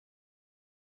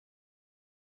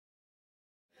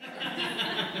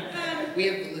We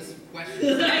have the list of questions. So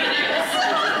our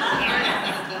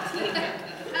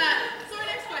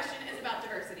next question is about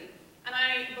diversity. And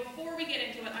before we get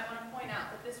into it, I want to point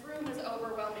out that this room is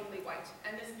overwhelmingly white,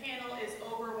 and this panel is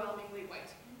overwhelmingly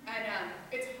white. And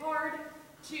it's hard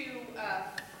to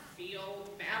feel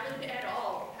valid at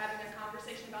all having a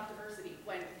conversation about diversity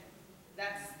when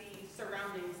that's the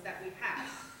surroundings that we have.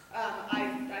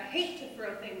 I hate to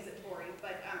throw things at Tori,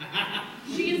 but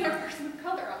she is our person of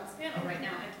color on this panel right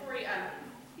now, and Tori,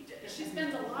 she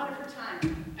spends a lot of her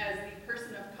time as the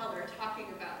person of color talking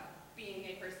about being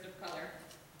a person of color.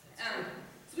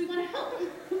 So we want to help.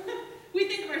 We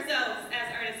think of ourselves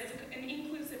as artists as an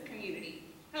inclusive community.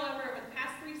 However, over the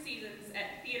past 3 seasons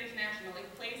at theaters nationally,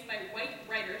 plays by white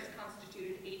writers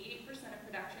constituted 88% of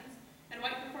productions, and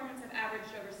white performers have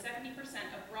averaged over 70%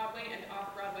 of Broadway and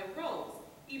off-Broadway roles,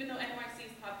 even though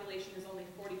NYC's population is only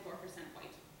 44%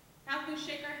 white. How can we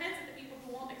shake our heads at the people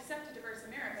who won't accept a diverse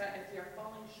America if we are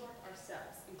falling short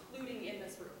ourselves, including in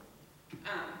this room?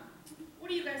 What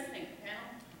do you guys think, panel?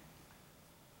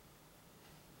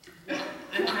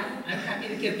 I'm happy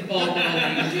to get the ball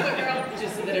rolling, Do it, girl.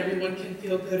 just so that everyone can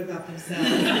feel good about themselves.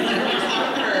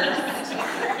 Talk first.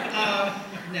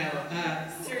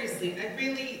 Seriously,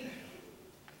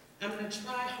 I'm going to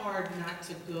try hard not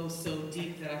to go so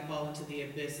deep that I fall into the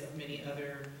abyss of many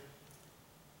other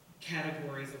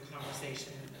categories of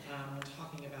conversation when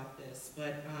talking about this,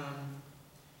 but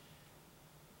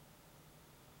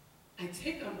I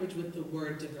take umbrage with the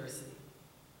word diversity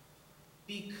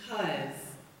because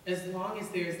as long as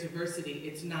there's diversity,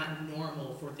 it's not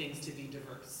normal for things to be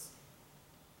diverse,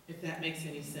 if that makes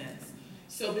any sense.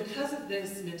 So because of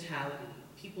this mentality,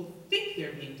 people think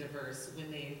they're being diverse when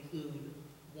they include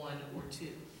 1 or 2,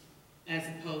 as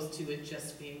opposed to it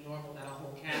just being normal that a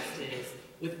whole cast is,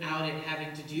 without it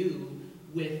having to do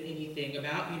with anything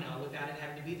about, without it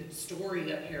having to be the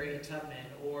story of Harriet Tubman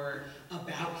or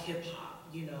about hip hop,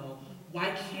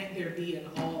 Why can't there be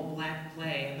an all-black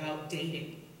play about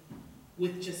dating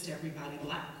with just everybody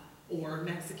black or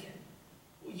Mexican,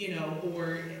 we are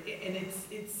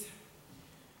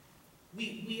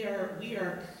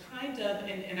kind of,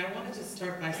 and I wanted to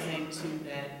start by saying too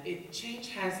that change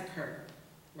has occurred,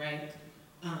 right?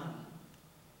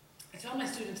 I tell my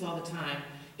students all the time,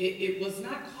 it was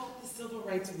not called the Civil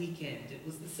Rights Weekend, it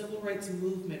was the Civil Rights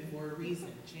Movement for a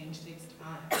reason. Change takes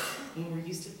time. When we're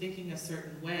used to thinking a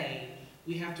certain way,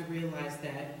 we have to realize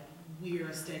that we are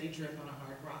a steady drip on a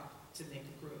hard rock to make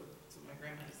a groove. That's what my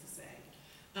grandma used to say.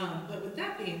 But with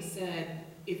that being said,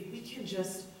 if we can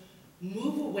just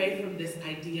move away from this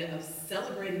idea of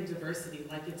celebrating diversity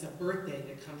like it's a birthday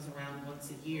that comes around once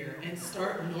a year and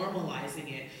start normalizing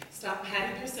it. Stop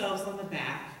patting yourselves on the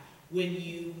back when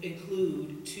you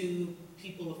include 2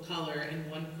 people of color and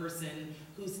 1 person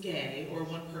who's gay or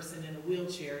 1 person in a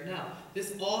wheelchair. No,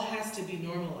 this all has to be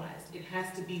normalized. It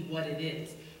has to be what it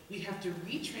is. We have to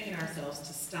retrain ourselves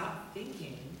to stop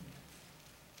thinking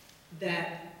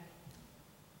that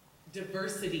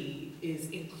diversity is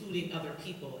including other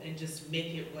people and just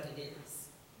make it what it is.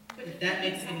 If that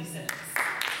makes any sense.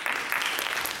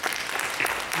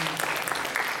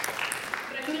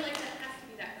 But I feel like that has to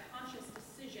be that conscious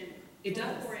decision. It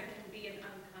does. Before it can be an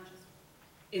unconscious.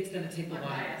 It's going to take a while.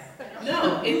 Bias.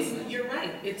 No, you're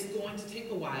right. It's going to take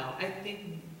a while. I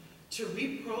think to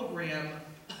reprogram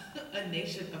a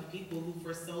nation of people who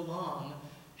for so long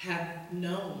have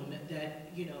known that,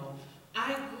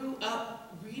 I grew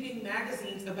up reading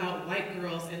magazines about white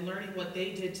girls and learning what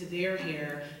they did to their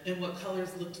hair and what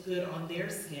colors looked good on their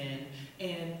skin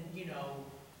and,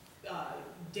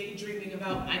 daydreaming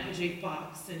about Michael J.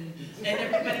 Fox and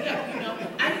everybody else,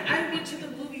 I went to the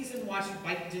movies and watched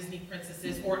white Disney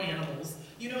princesses or animals,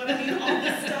 you know what I mean? All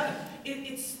this stuff,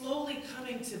 it's slowly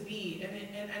coming to be,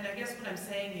 and I guess what I'm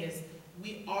saying is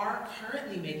we are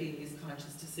currently making these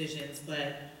conscious decisions,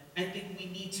 but I think we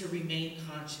need to remain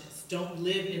conscious. Don't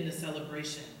live in the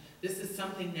celebration. This is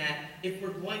something that if we're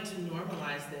going to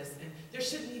normalize this, and there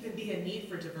shouldn't even be a need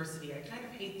for diversity. I kind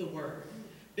of hate the word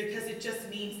because it just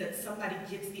means that somebody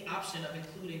gets the option of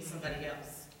including somebody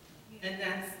else. And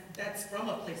that's from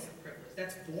a place of privilege.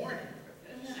 That's born in privilege.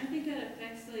 And then I think that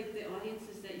affects the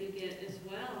audiences that you get as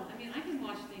well. I mean, I can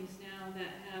watch things now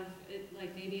that have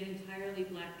maybe an entirely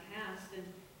black cast, and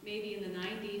maybe in the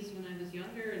 90s when I was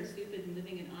younger and stupid and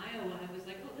living in Iowa, I was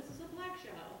like, oh, this is a black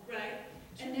show, right?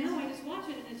 And now I just watch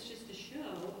it and it's just a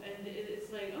show, and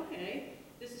it's like, okay,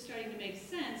 this is starting to make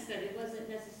sense that it wasn't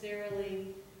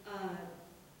necessarily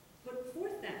put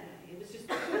forth that way. It was just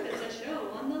put forth as a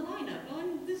show on the lineup,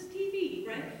 on this TV,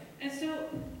 right? And so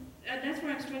that's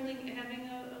where I'm struggling having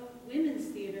a women's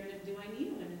theater. And do I need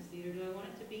a women's theater? Do I want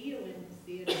it to be a women's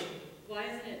theater? Why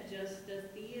isn't it just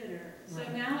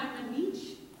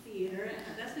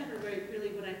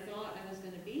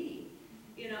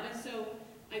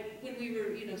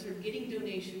sort of getting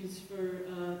donations for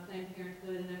Planned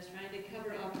Parenthood, and I was trying to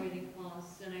cover operating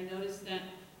costs, and I noticed that,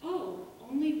 oh,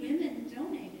 only women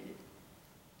donated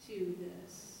to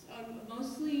this.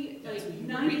 Mostly, That's like who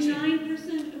you were reaching.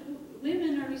 99% of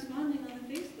women are responding on the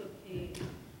Facebook page,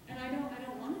 and I don't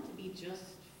want it to be just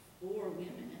for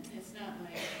women. It's not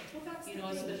like, Well, that's a the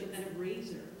thing. special kind of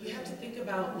razor. You have to think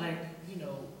about, like,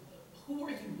 who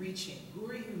are you reaching? Who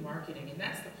are you marketing? And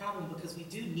that's the problem, because we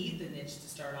do need the niche to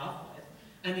start off with.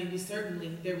 I mean,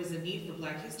 there was a need for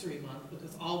Black History Month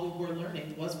because all we were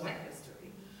learning was white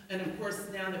history. And of course,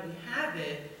 now that we have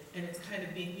it, and it's kind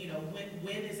of being,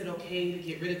 when is it okay to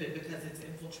get rid of it because it's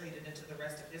infiltrated into the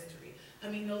rest of history? I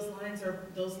mean, those lines are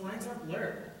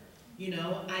blurred.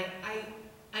 I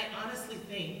honestly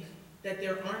think that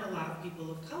there aren't a lot of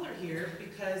people of color here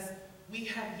because we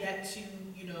have yet to,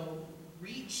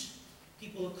 reach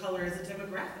people of color as a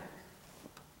demographic.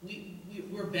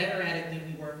 We're better at it than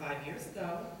we were 5 years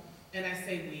ago, and I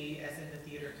say we as in the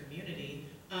theater community,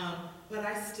 but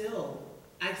I still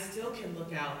can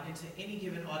look out into any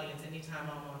given audience anytime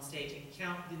I'm on stage and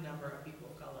count the number of people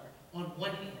of color on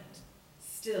one hand.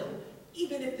 Still,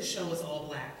 even if the show is all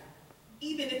Black,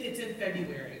 even if it's in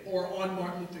February or on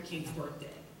Martin Luther King's birthday,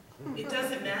 it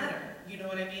doesn't matter, you know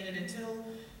what I mean? And until...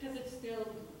 Because it's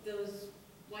still those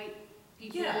white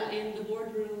people Yeah. in the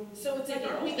boardroom. So it's like,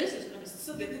 thinking, this is going to...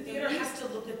 so the theater has to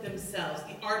look at themselves,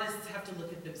 the artists have to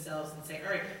look at themselves and say, all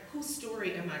right, whose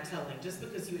story am I telling? Just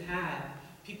because you have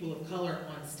people of color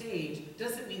on stage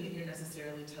doesn't mean that you're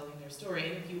necessarily telling their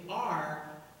story. And if you are,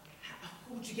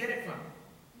 who'd you get it from?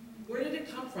 Where did it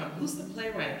come from? Who's the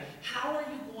playwright? How are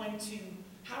you going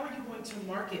to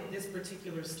market this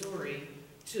particular story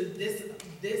to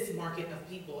this market of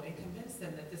people and convince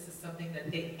them that this is something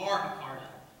that they are a part of?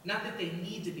 Not that they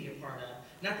need to be a part of,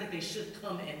 not that they should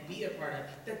come and be a part of,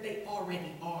 that they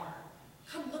already are.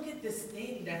 Come look at this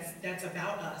thing that's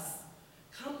about us.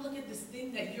 Come look at this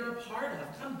thing that you're a part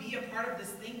of. Come be a part of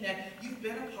this thing that you've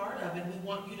been a part of and we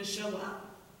want you to show up.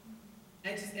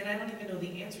 And I don't even know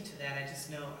the answer to that. I just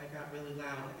know I got really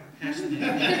loud, I got passionate.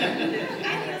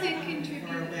 I think that contributes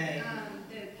Far away.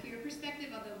 the queer perspective,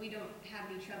 although we don't have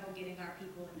any trouble getting our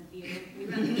people in the theater. We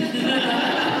run the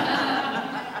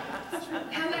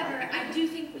However, I do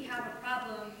think we have a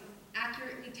problem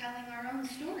accurately telling our own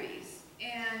stories.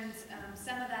 And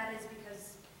some of that is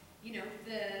because, I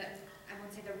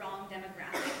won't say the wrong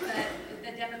demographic, but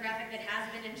the demographic that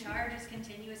has been in charge is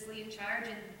continuously in charge,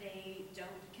 and they don't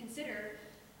consider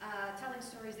telling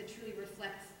stories that truly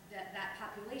reflect that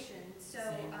population. So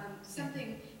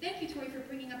thank you, Tori, for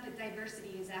bringing up that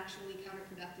diversity is actually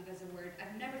counterproductive as a word.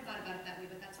 I've never thought about it that way,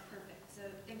 but that's perfect. So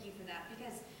thank you for that,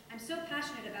 because I'm so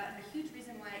passionate about, and a huge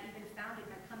reason why I even founded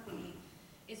my company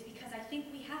is because I think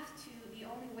we have to, the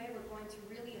only way we're going to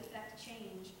really affect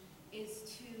change is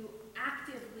to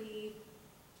actively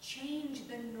change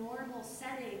the normal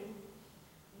setting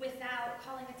without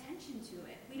calling attention to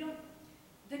it.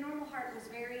 The Normal Heart was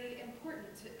very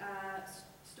important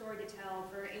story to tell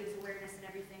for AIDS awareness and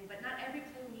everything, but not every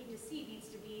play we need to see needs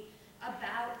to be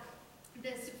about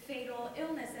this fatal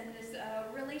illness and this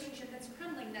relationship that's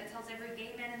crumbling that tells every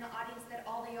gay man in the audience that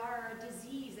all they are a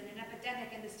disease and an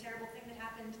epidemic and this terrible thing that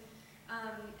happened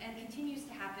and continues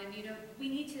to happen. We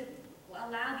need to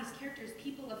allow these characters,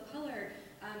 people of color,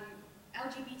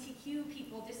 LGBTQ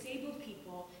people, disabled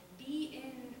people, be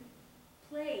in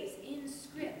plays, in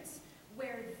scripts,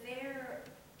 where their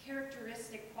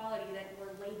characteristic quality that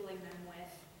we're labeling them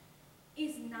with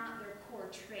is not their core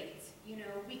trait.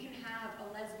 We can have a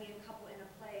lesbian couple in a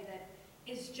play that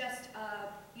is just,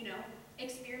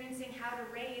 experiencing how to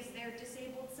raise their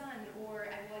disabled son, or,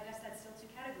 I guess that's still too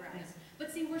categorized.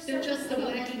 But see, They're just the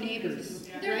wacky neighbors,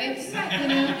 They're right?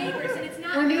 neighbors, and it's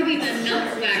not. Or maybe the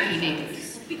not wacky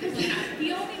neighbors. Because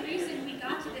the only reason we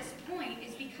got to this point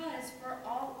is because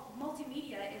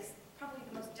multimedia is probably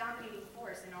the most dominating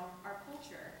force in our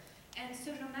culture. And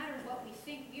so no matter what we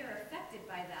think, we are affected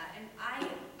by that. And I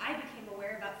became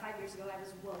aware about 5 years ago, I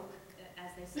was woke,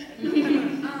 as they say.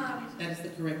 That is the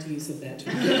correct use of that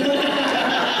term. Came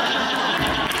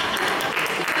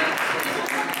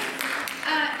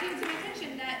to my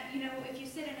attention that, if you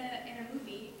sit in a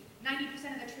movie,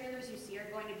 90% of the trailers you see are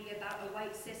going to be about a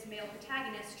white cis male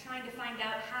protagonist trying to find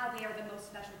out how they are the most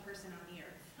special person on the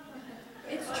earth.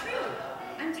 It's true.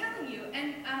 I'm telling you.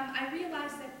 And I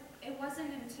realized that it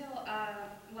wasn't until, I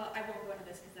won't go into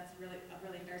this because that's a really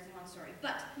embarrassing long story,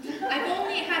 but I've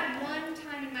only had one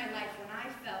time in my life when I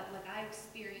felt like I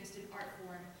experienced an art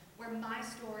form where my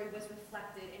story was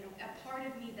reflected in a part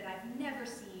of me that I've never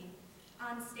seen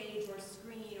on stage or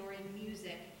screen or in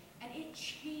music, and it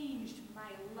changed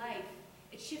my life.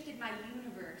 It shifted my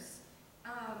universe.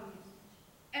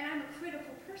 And I'm a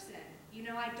critical person. You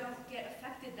know, I don't get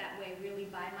affected that way really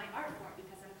by my art form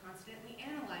because I'm constantly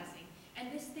analyzing.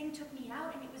 And this thing took me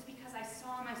out, and it was because I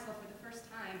saw myself for the first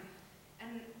time.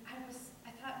 And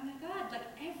I thought, oh my God, like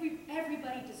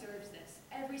everybody deserves this.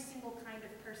 Every single kind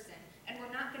of person. And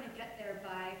we're not gonna get there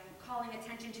by calling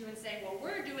attention to and saying, well,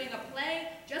 we're doing a play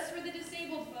just for the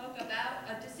disabled folk about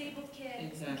a disabled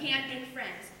kid who can't make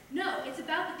friends. No, it's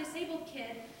about the disabled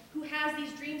kid who has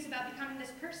these dreams about becoming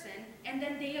this person, and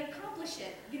then they accomplish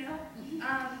it, you know?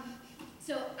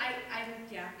 So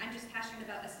I'm just passionate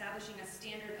about establishing a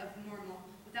standard of normal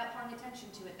without calling attention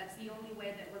to it. That's the only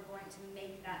way that we're going to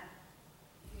make that.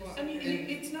 Well, I mean,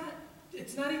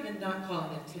 it's not even not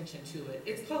calling attention to it.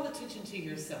 It's call attention to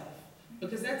yourself,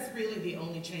 because that's really the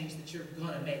only change that you're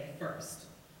gonna make first.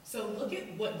 So look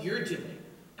at what you're doing.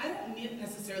 I don't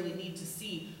necessarily need to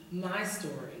see my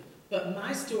story, but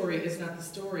my story is not the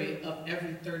story of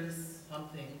every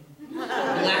 30-something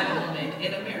Black woman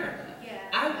in America. Yeah.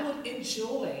 I would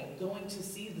enjoy going to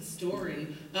see the story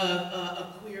of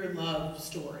a queer love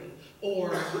story,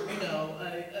 or, you know,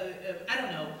 I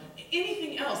don't know,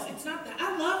 anything else. It's not that,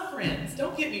 I love Friends,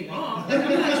 don't get me wrong. I'm not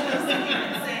trying to sit here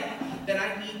and say that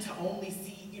I need to only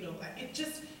see, you know, it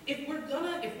just, if we're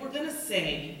gonna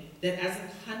say that as a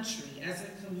country, as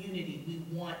a community,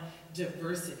 we want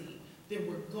diversity, then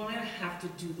we're going to have to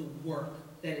do the work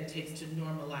that it takes to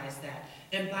normalize that.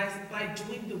 And by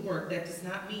doing the work, that does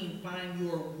not mean find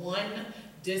your one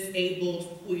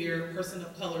disabled, queer, person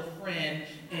of color friend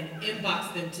and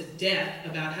inbox them to death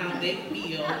about how they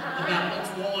feel about what's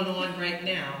going on right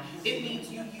now. It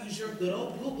means you use your good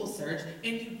old Google search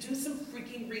and you do some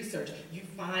freaking research. You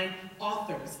find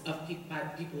authors by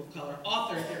people of color.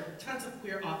 Authors, there are tons of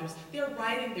queer authors. They're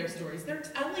writing their stories. They're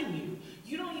telling you.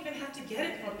 You don't even have to get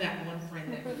it from that one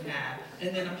friend that you have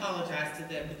and then apologize to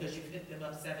them because you've hit them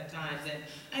up 7 times. And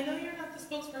I know you're not the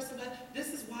spokesperson, but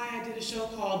this is why I did a show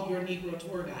called Your Negro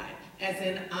Tour Guide, as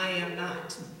in I am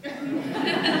not your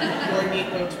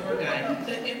Negro tour guide.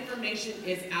 The information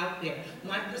is out there.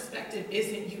 My perspective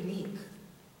isn't unique.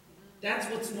 That's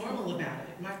what's normal about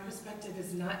it. My perspective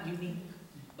is not unique.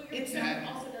 But your perspective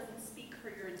also doesn't speak for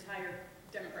your entire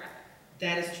demographic.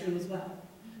 That is true as well.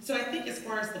 So I think as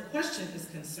far as the question is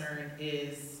concerned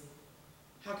is,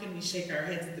 how can we shake our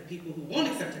heads at the people who won't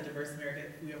accept a diverse America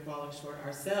if we are falling short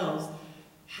ourselves?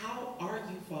 How are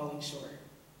you falling short?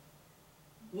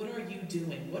 What are you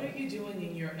doing? What are you doing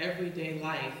in your everyday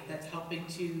life that's helping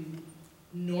to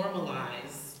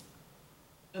normalize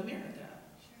America?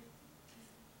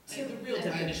 So the real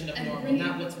definition of normal,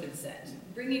 not what's been said.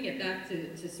 Bringing it back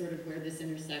to sort of where this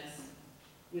intersects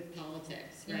with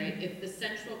politics, right? Mm-hmm. If the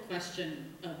central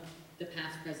question of the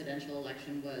past presidential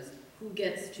election was, who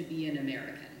gets to be an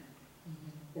American?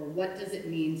 Mm-hmm. Or what does it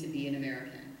mean to be an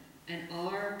American? And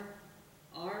our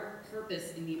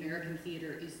purpose in the American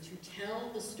theater is to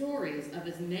tell the stories of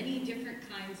as many different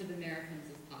kinds of Americans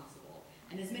as possible,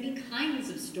 and as many kinds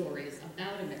of stories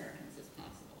about Americans as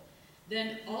possible.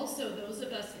 Then also those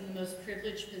of us in the most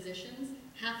privileged positions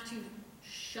have to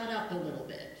shut up a little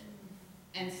bit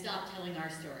and stop telling our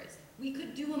stories. We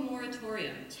could do a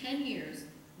moratorium, 10 years,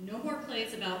 no more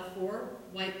plays about 4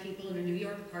 white people in a New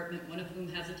York apartment, one of whom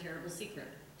has a terrible secret.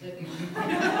 Like, we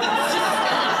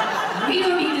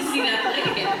don't need to see that play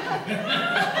again.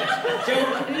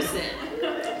 Don't produce it.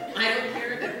 I don't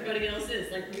care if everybody else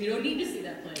is. Like, we don't need to see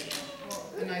that play again. Well,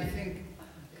 and I think,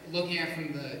 looking at it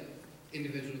from the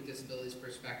individual with disabilities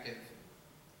perspective,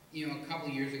 you know, a couple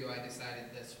years ago I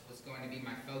decided this was going to be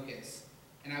my focus.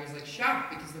 And I was like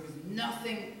shocked because there was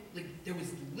nothing, like there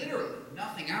was literally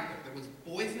nothing out there. There was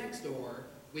Boys Next Door,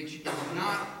 which is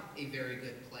not a very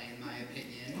good play in my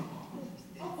opinion.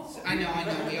 I know,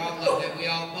 we all loved it.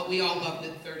 But we all loved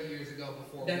it 30 years ago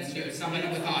before we knew somebody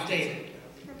with autism.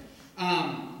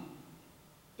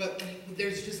 But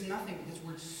there's just nothing because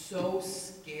we're so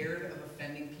scared of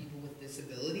offending people with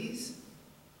disabilities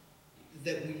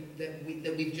that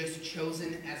we've just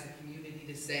chosen as a community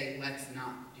to say, let's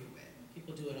not do it.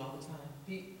 People do it all the time.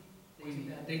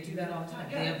 They do that all the time.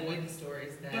 Yeah. They avoid the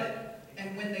stories that...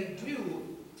 And when they do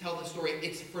tell the story,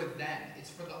 it's for them.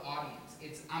 It's for the audience.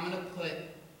 I'm going to put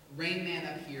Rain Man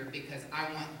up here because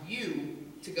I want you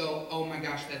to go, oh my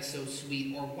gosh, that's so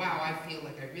sweet, or wow, I feel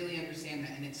like I really understand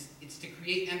that. And it's to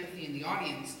create empathy in the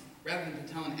audience rather than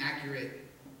to tell an accurate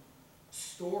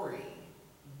story.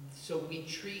 So we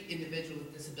treat individuals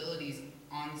with disabilities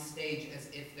on stage as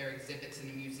if they're exhibits in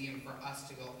a museum for us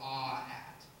to go awe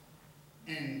at.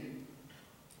 And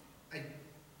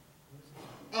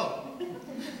oh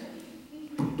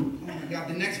my God,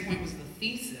 the next point was the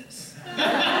thesis.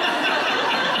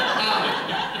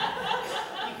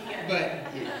 But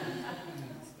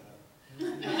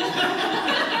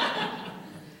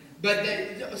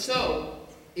So,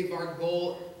 if our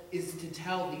goal is to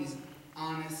tell these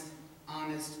honest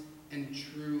and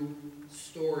true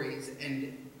stories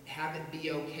and have it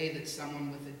be okay that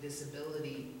someone with a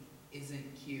disability isn't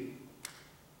cute,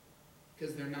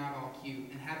 because they're not all cute,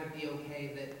 and have it be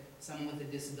okay that someone with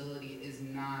a disability is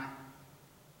not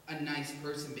a nice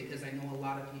person, because I know a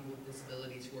lot of people with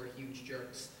disabilities who are huge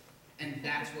jerks, and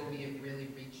that's where we have really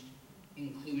reached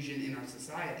inclusion in our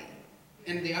society.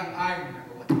 And I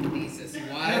remember what the thesis was.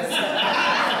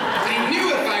 I knew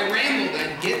if I rambled,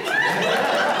 I'd get to it.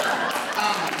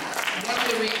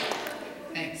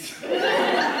 Thanks.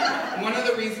 One of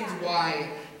the reasons why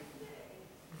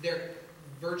there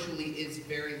virtually is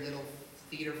very little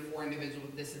theater for individuals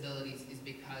with disabilities is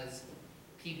because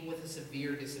people with a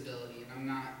severe disability, and I'm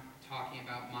not talking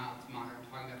about mild to moderate,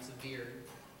 I'm talking about severe,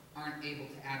 aren't able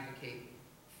to advocate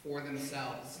for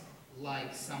themselves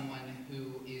like someone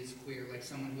who is queer, like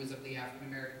someone who is of the African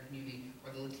American community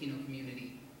or the Latino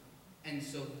community. And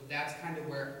so that's kind of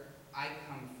where I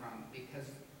come from, because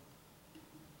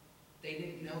they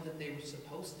didn't know that they were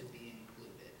supposed to be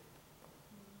included.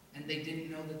 And they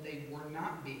didn't know that they were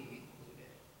not being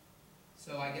included.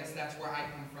 So I guess that's where I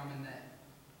come from, and that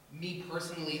me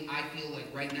personally, I feel like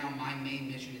right now my main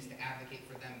mission is to advocate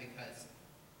for them because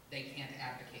they can't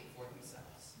advocate for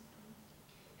themselves.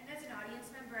 And as an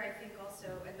audience member, I think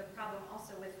also, and the problem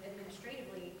also with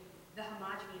administratively, the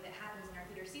homogeny that happens in our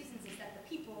theater seasons is that the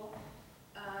people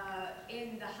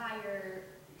in the higher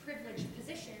privileged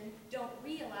position don't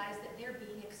realize that they're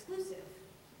being exclusive.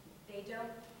 They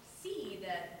don't see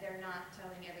that they're not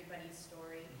telling everybody's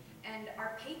story. And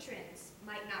our patrons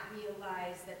might not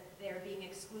realize that they're being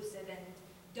exclusive and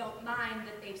don't mind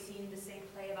that they've seen the same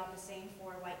play about the same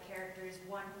 4 white characters,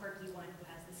 one quirky one who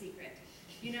has the secret.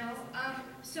 You know?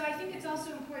 So I think it's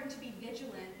also important to be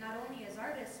vigilant, not only as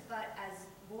artists, but as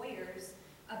voyeurs,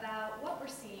 about what we're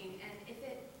seeing, and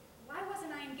why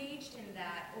wasn't I engaged in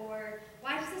that? Or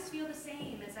why does this feel the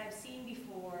same as I've seen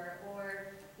before?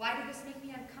 Or why did this make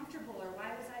me uncomfortable? Or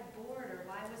why was I bored? Or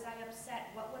why was I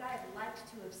upset? What would I have liked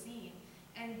to have seen?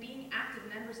 And being active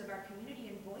members of our community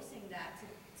and voicing that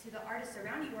to the artists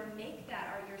around you, or make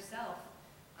that art yourself.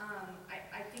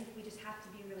 I think we just have to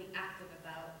be really active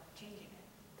about changing it.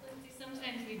 Lindsey,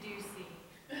 sometimes we do see.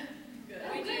 Good.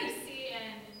 We do see,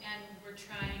 and we're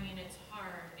trying, and it's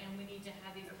hard, and we need to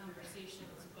have these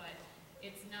conversations, but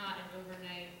it's not an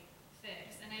overnight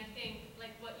fix. And I think,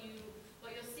 like, what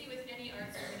you'll see with any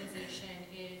arts organization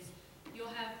is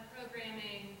you'll have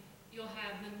programming, you'll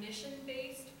have the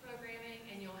mission-based programming,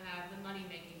 and you'll have the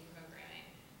money-making programming.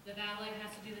 The ballet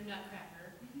has to do the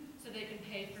Nutcracker, so they can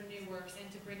pay for new works and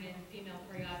to bring in female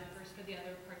choreographers for the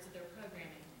other parts of their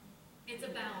programming. It's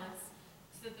a balance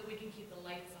so that we can keep the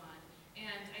lights on.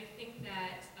 And I think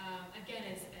that, again,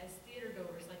 as theater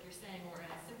goers, like you're saying, or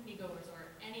as symphony goers,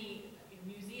 or any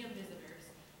museum visitors,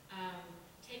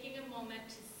 taking a moment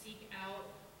to seek out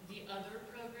the other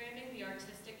programming, the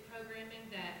artistic programming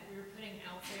that we're putting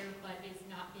out there but is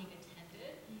not being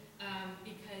attended,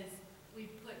 because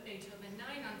we've put Beethoven 9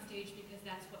 on stage because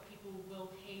that's what people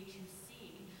will pay to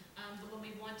see. But when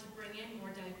we want to bring in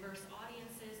more diverse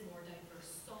audiences, more diverse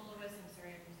soloists, I'm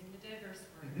sorry, I'm using the diverse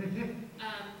word,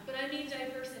 but I mean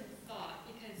diverse in thought,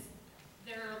 because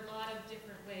there are a lot of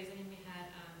different ways. I mean, we had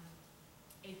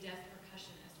a deaf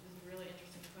percussionist. It was a really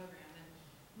interesting program, and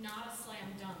not a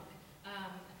slam dunk.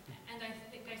 And I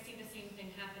think I see the same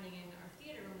thing happening in our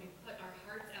theater when we put our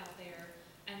hearts out there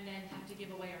and then have to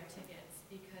give away our tickets,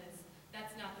 because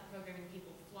that's not the programming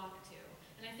people flock to.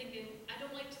 And I think I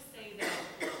don't like to say that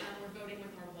we're voting with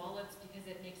our wallets, because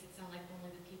it makes it sound like, well,